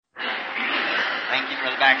Thank you,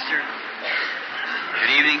 Brother Baxter.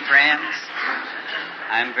 Good evening, friends.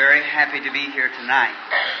 I'm very happy to be here tonight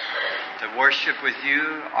to worship with you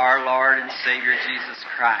our Lord and Savior Jesus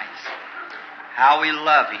Christ. How we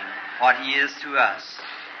love Him, what He is to us.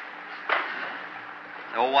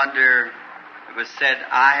 No wonder it was said,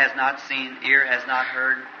 eye has not seen, ear has not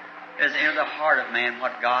heard, has entered the heart of man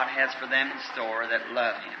what God has for them in store that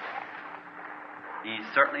love Him. He's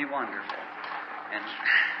certainly wonderful. And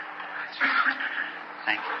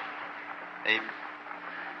thank you.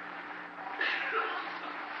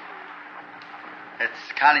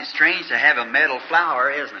 It's kind of strange to have a metal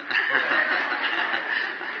flower, isn't it?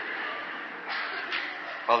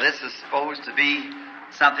 Well, this is supposed to be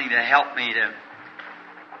something to help me to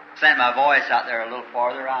send my voice out there a little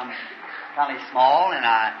farther. I'm kind of small, and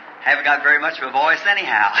I haven't got very much of a voice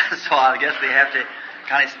anyhow, so I guess they have to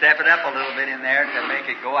kind of step it up a little bit in there to make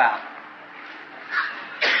it go out.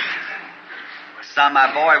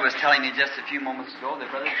 My boy was telling me just a few moments ago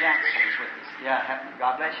that Brother Jackson was with us. Yeah,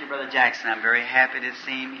 God bless you, Brother Jackson. I'm very happy to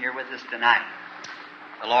see him here with us tonight.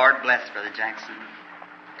 The Lord bless Brother Jackson.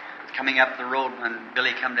 Coming up the road when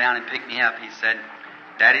Billy come down and picked me up, he said,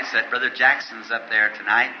 Daddy said, Brother Jackson's up there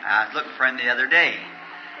tonight. I was looking for him the other day.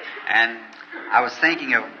 And I was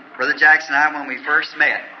thinking of Brother Jackson and I when we first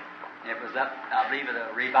met. It was up, I believe, at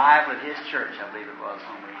a revival at his church, I believe it was,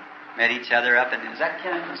 when we met each other up in, is that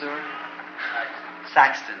Kennett, Missouri?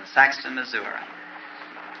 Saxton, Missouri.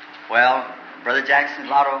 Well, Brother Jackson, a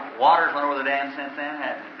lot of water's went over the dam since then,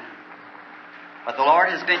 hasn't it? But the Lord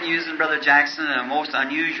has been using Brother Jackson in a most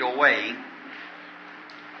unusual way.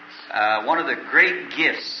 One of the great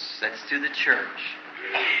gifts that's to the church.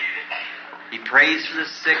 He prays for the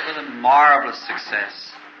sick with a marvelous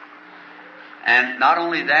success. And not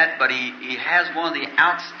only that, but he has one of the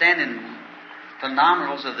outstanding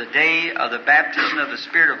phenomenals of the day of the baptism of the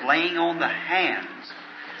Spirit of laying on the hands.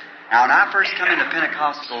 Now, when I first come into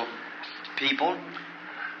Pentecostal people,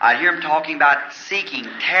 I'd hear them talking about seeking,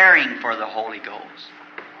 tarrying for the Holy Ghost.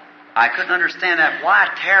 I couldn't understand that. Why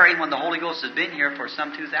tarry when the Holy Ghost has been here for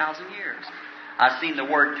some 2,000 years? I've seen the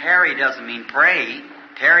word tarry doesn't mean pray.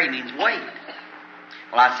 Tarry means wait.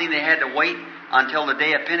 Well, I've seen they had to wait until the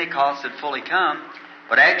day of Pentecost had fully come.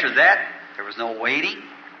 But after that, there was no waiting.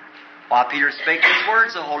 While Peter spake these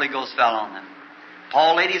words, the Holy Ghost fell on them.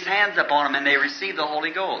 Paul laid his hands upon them, and they received the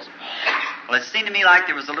Holy Ghost. Well, it seemed to me like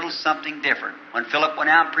there was a little something different. When Philip went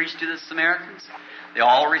out and preached to the Samaritans, they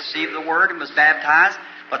all received the Word and was baptized,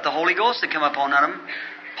 but the Holy Ghost had come upon them.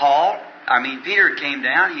 Peter came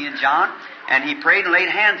down, he and John, and he prayed and laid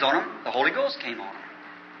hands on them. The Holy Ghost came on them.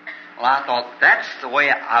 Well, I thought, that's the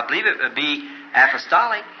way, I believe it would be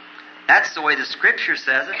apostolic. That's the way the Scripture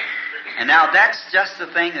says it. And now that's just the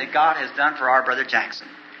thing that God has done for our Brother Jackson.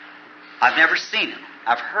 I've never seen it.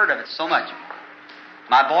 I've heard of it so much.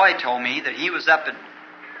 My boy told me that he was up at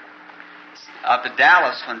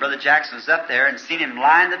Dallas when Brother Jackson was up there and seen him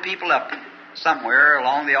line the people up somewhere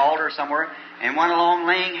along the altar somewhere and went along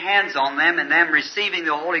laying hands on them and them receiving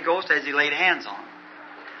the Holy Ghost as he laid hands on them.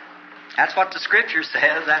 That's what the Scripture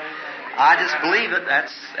says. I just believe it.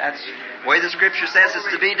 That's the way the Scripture says it's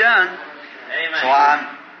to be done. Amen. So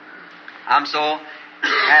I'm so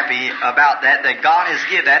happy about that God has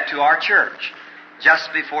given that to our church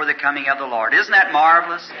just before the coming of the Lord. Isn't that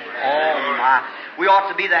marvelous? Oh my. We ought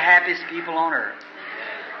to be the happiest people on earth.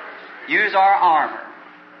 Use our armor.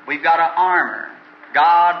 We've got an armor.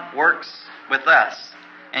 God works with us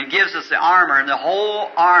and gives us the armor, and the whole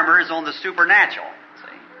armor is on the supernatural.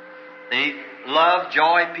 See? The love,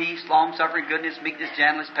 joy, peace, long-suffering, goodness, meekness,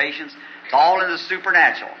 gentleness, patience. It's all in the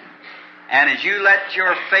supernatural. And as you let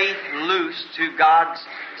your faith loose to God's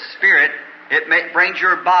Spirit, it brings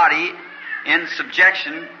your body in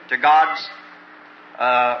subjection to God's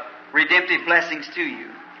redemptive blessings to you.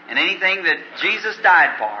 And anything that Jesus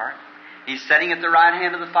died for, He's sitting at the right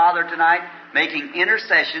hand of the Father tonight, making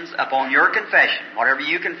intercessions upon your confession. Whatever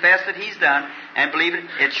you confess that He's done and believe it,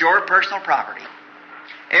 it's your personal property.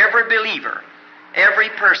 Every believer, every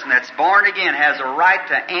person that's born again has a right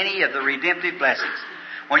to any of the redemptive blessings.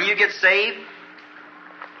 When you get saved,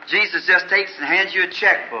 Jesus just takes and hands you a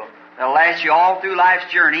checkbook that'll last you all through life's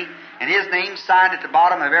journey, and His name's signed at the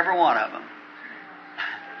bottom of every one of them.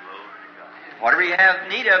 Whatever you have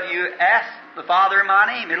need of, you ask the Father in my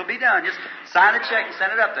name. It'll be done. Just sign the check and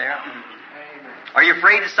send it up there. Are you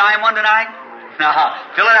afraid to sign one tonight? No.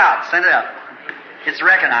 Fill it out. Send it up. It's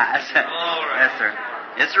recognized. Yes, sir.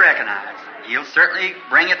 It's recognized. He'll certainly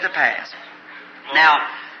bring it to pass. Now,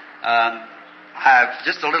 I'm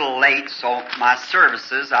just a little late, so my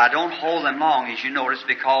services, I don't hold them long, as you notice,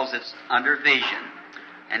 because it's under vision.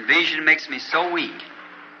 And vision makes me so weak.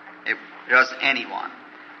 It does anyone.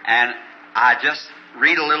 And I just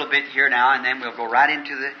read a little bit here now, and then we'll go right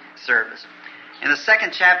into the service. In the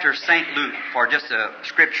 2nd chapter of St. Luke, for just a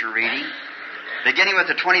scripture reading, beginning with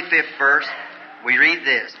the 25th verse, we read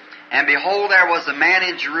this. And behold, there was a man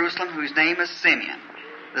in Jerusalem whose name is Simeon.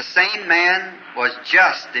 The same man was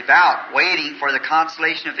just, devout, waiting for the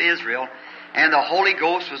consolation of Israel, and the Holy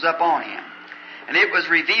Ghost was upon him. And it was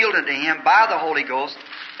revealed unto him by the Holy Ghost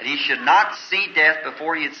that he should not see death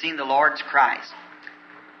before he had seen the Lord's Christ.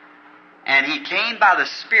 And he came by the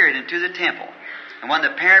Spirit into the temple. And when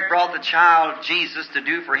the parent brought the child Jesus to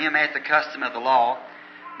do for him after the custom of the law,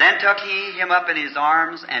 then took he him up in his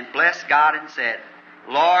arms and blessed God and said,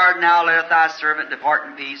 Lord, now letteth thy servant depart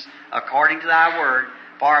in peace according to thy word,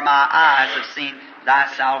 for my eyes have seen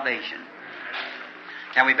thy salvation.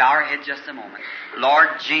 Can we bow our head just a moment? Lord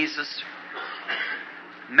Jesus,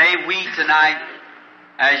 may we tonight,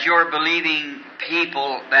 as your believing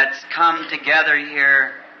people that's come together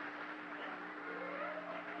here,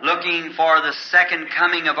 looking for the second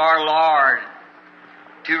coming of our Lord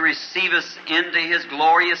to receive us into His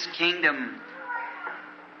glorious kingdom,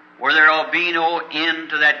 where there will be no end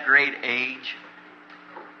to that great age.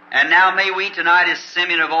 And now may we tonight, as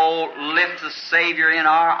Simeon of old, lift the Savior in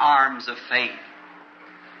our arms of faith.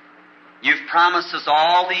 You've promised us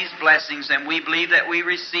all these blessings, and we believe that we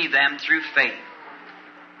receive them through faith.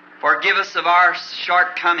 Forgive us of our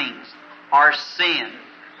shortcomings, our sin,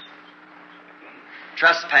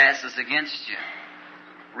 trespasses against you,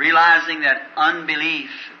 realizing that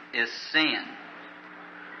unbelief is sin.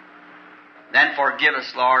 Then forgive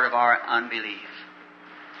us, Lord, of our unbelief.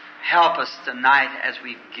 Help us tonight as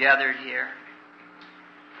we've gathered here.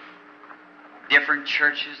 Different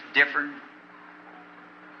churches, different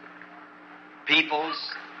peoples,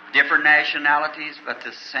 different nationalities, but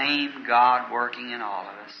the same God working in all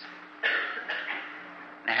of us.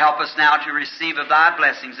 And help us now to receive of thy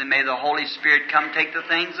blessings, and may the Holy Spirit come take the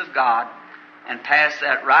things of God and pass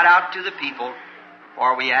that right out to the people,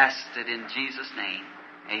 for we ask it in Jesus' name.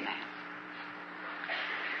 Amen.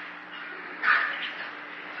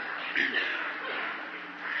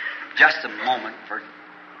 Just a moment.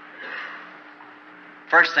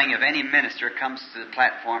 First thing, if any minister comes to the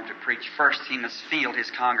platform to preach, first he must field his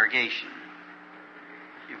congregation.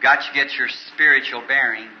 You've got to get your spiritual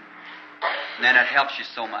bearing, and then it helps you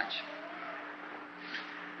so much.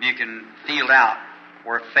 You can field out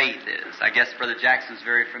where faith is. I guess Brother Jackson's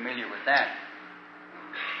very familiar with that.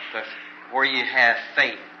 But where you have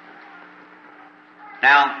faith.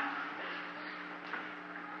 Now,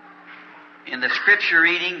 in the scripture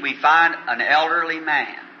reading, we find an elderly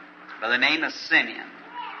man by the name of Simeon.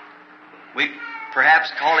 We perhaps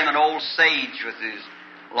call him an old sage with his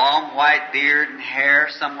long white beard and hair,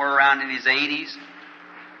 somewhere around in his 80s.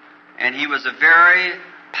 And he was a very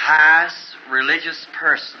pious, religious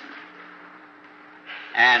person.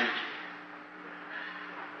 And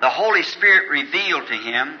the Holy Spirit revealed to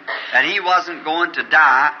him that he wasn't going to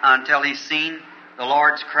die until he seen the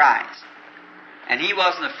Lord's Christ. And he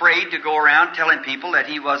wasn't afraid to go around telling people that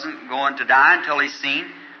he wasn't going to die until he seen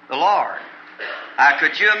the Lord.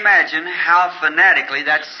 Could you imagine how fanatically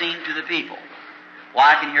that seemed to the people? Well,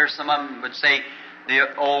 I can hear some of them would say,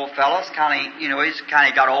 the old fellow's he's kind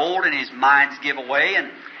of got old and his mind's give away,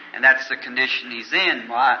 and that's the condition he's in.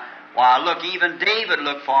 Why, look, even David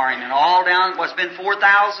looked for him, and all down what's been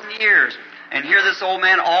 4,000 years. And here this old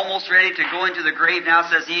man almost ready to go into the grave now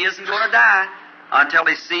says he isn't going to die until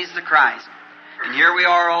he sees the Christ. And here we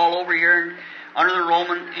are all over here under the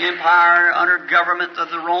Roman Empire, under government of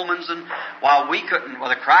the Romans, and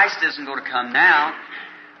the Christ isn't going to come now.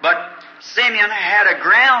 But Simeon had a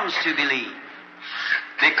grounds to believe,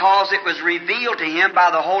 because it was revealed to him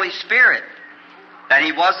by the Holy Spirit that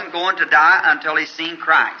he wasn't going to die until he seen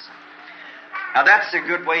Christ. Now that's a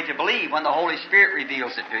good way to believe, when the Holy Spirit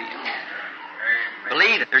reveals it to you.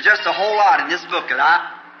 Believe it. There's just a whole lot in this book that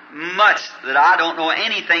I don't know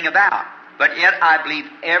anything about, but yet I believe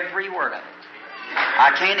every word of it.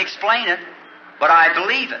 I can't explain it, but I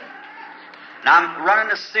believe it. Now I'm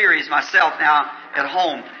running a series myself now at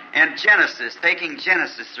home in Genesis, taking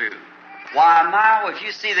Genesis through. Why, if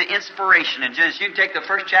you see the inspiration in Genesis, you can take the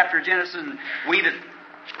first chapter of Genesis and weave it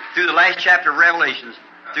through the last chapter of Revelations,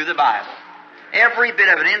 through the Bible. Every bit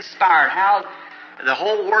of it inspired, how the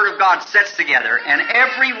whole Word of God sets together, and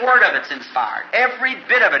every word of it's inspired. Every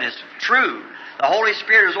bit of it is true. The Holy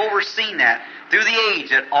Spirit has overseen that through the age,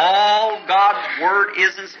 that all God's Word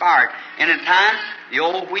is inspired. And in times, the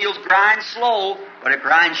old wheels grind slow, but it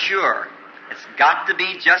grinds sure. It's got to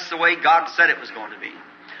be just the way God said it was going to be.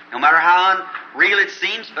 No matter how unreal it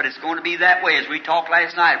seems, but it's going to be that way. As we talked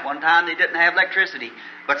last night, one time they didn't have electricity,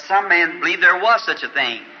 but some man believed there was such a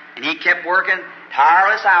thing, and he kept working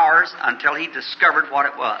tireless hours until he discovered what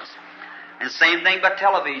it was. And same thing by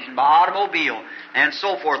television, by automobile, and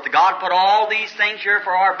so forth. God put all these things here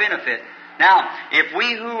for our benefit. Now, if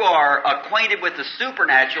we who are acquainted with the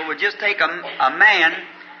supernatural would just take a man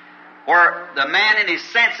where the man in his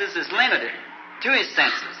senses is limited to his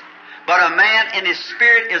senses, but a man in his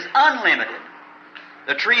spirit is unlimited.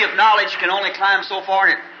 The tree of knowledge can only climb so far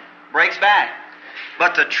and it breaks back.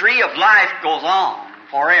 But the tree of life goes on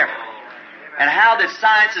forever. And how that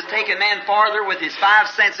science has taken man farther with his five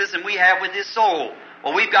senses than we have with his soul.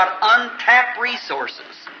 Well, we've got untapped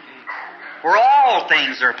resources where all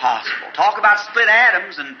things are possible. Talk about split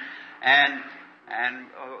atoms and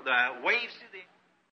the waves through the